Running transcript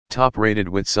Top-rated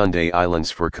Whitsunday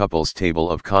Islands for Couples. Table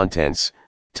of Contents.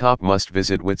 Top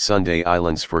must-visit Whitsunday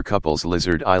Islands for Couples: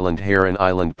 Lizard Island, Heron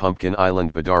Island, Pumpkin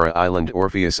Island, Badara Island,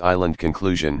 Orpheus Island.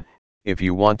 Conclusion: if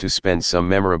you want to spend some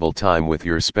memorable time with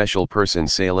your special person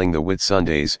sailing the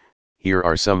Whitsundays, here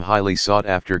are some highly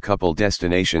sought-after couple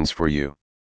destinations for you.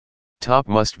 Top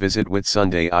must-visit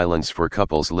Whitsunday Islands for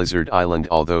Couples: Lizard Island.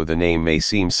 Although the name may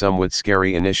seem somewhat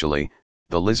scary initially,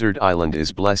 the Lizard Island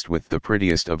is blessed with the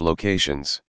prettiest of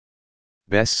locations.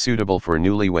 Best suitable for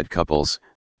newlywed couples,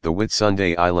 the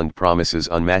Whitsunday Island promises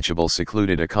unmatchable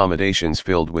secluded accommodations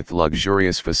filled with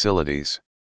luxurious facilities.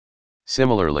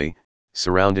 Similarly,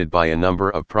 surrounded by a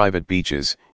number of private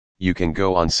beaches, you can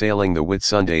go on sailing the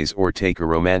Whitsundays or take a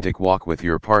romantic walk with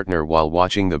your partner while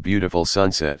watching the beautiful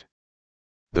sunset.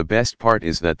 The best part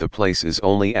is that the place is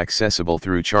only accessible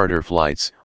through charter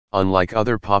flights, unlike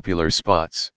other popular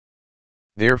spots.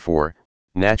 Therefore,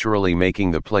 naturally making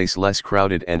the place less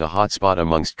crowded and a hotspot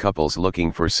amongst couples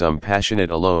looking for some passionate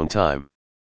alone time.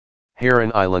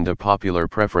 Heron Island. A popular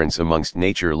preference amongst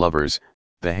nature lovers,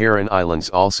 the Heron Islands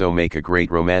also make a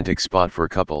great romantic spot for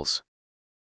couples.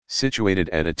 Situated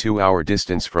at a 2-hour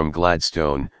distance from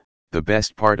Gladstone, the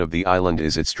best part of the island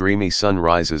is its dreamy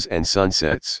sunrises and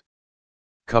sunsets.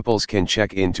 Couples can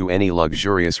check into any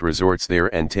luxurious resorts there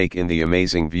and take in the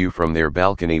amazing view from their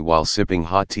balcony while sipping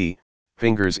hot tea,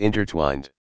 fingers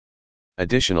intertwined.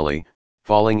 Additionally,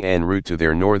 falling en route to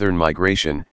their northern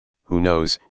migration, who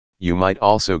knows, you might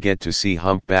also get to see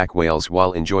humpback whales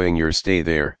while enjoying your stay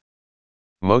there.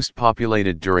 Most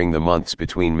populated during the months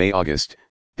between May-August,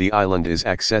 the island is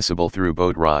accessible through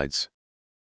boat rides.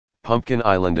 Pumpkin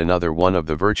Island. Another one of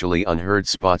the virtually unheard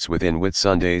spots within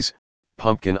Whitsundays,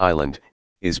 Pumpkin Island,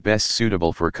 is best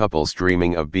suitable for couples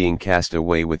dreaming of being cast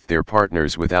away with their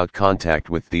partners without contact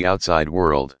with the outside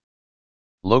world.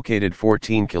 Located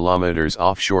 14 kilometers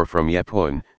offshore from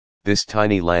Yepun, this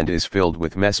tiny land is filled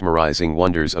with mesmerizing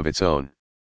wonders of its own.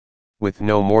 With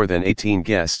no more than 18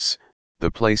 guests,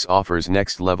 the place offers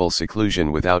next-level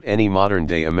seclusion without any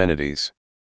modern-day amenities.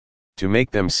 To make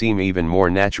them seem even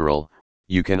more natural,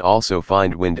 you can also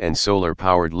find wind and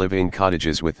solar-powered live-in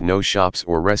cottages with no shops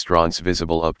or restaurants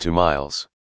visible up to miles.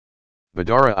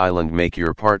 Badara Island. Make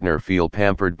your partner feel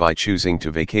pampered by choosing to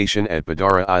vacation at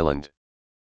Badara Island.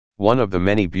 One of the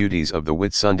many beauties of the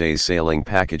Whitsundays sailing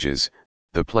packages,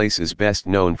 the place is best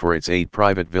known for its 8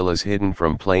 private villas hidden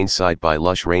from plain sight by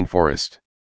lush rainforest.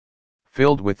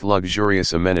 Filled with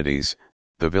luxurious amenities,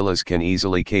 the villas can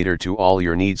easily cater to all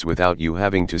your needs without you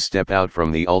having to step out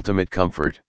from the ultimate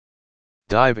comfort.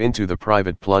 Dive into the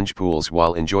private plunge pools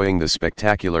while enjoying the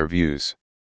spectacular views.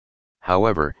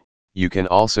 However, you can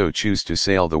also choose to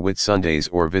sail the Whitsundays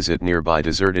or visit nearby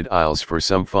deserted isles for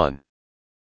some fun.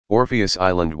 Orpheus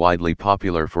Island. Widely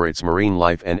popular for its marine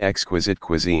life and exquisite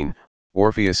cuisine,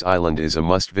 Orpheus Island is a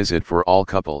must-visit for all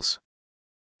couples.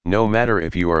 No matter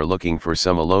if you are looking for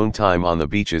some alone time on the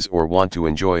beaches or want to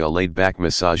enjoy a laid-back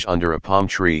massage under a palm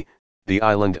tree, the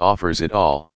island offers it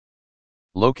all.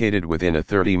 Located within a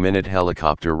 30-minute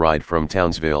helicopter ride from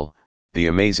Townsville, the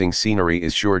amazing scenery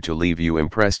is sure to leave you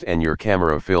impressed and your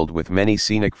camera filled with many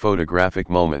scenic photographic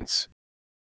moments.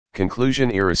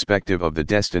 Conclusion: irrespective of the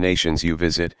destinations you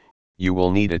visit, you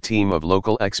will need a team of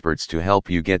local experts to help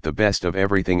you get the best of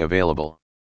everything available.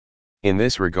 In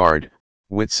this regard,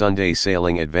 Whitsunday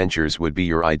Sailing Adventures would be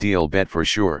your ideal bet for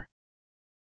sure.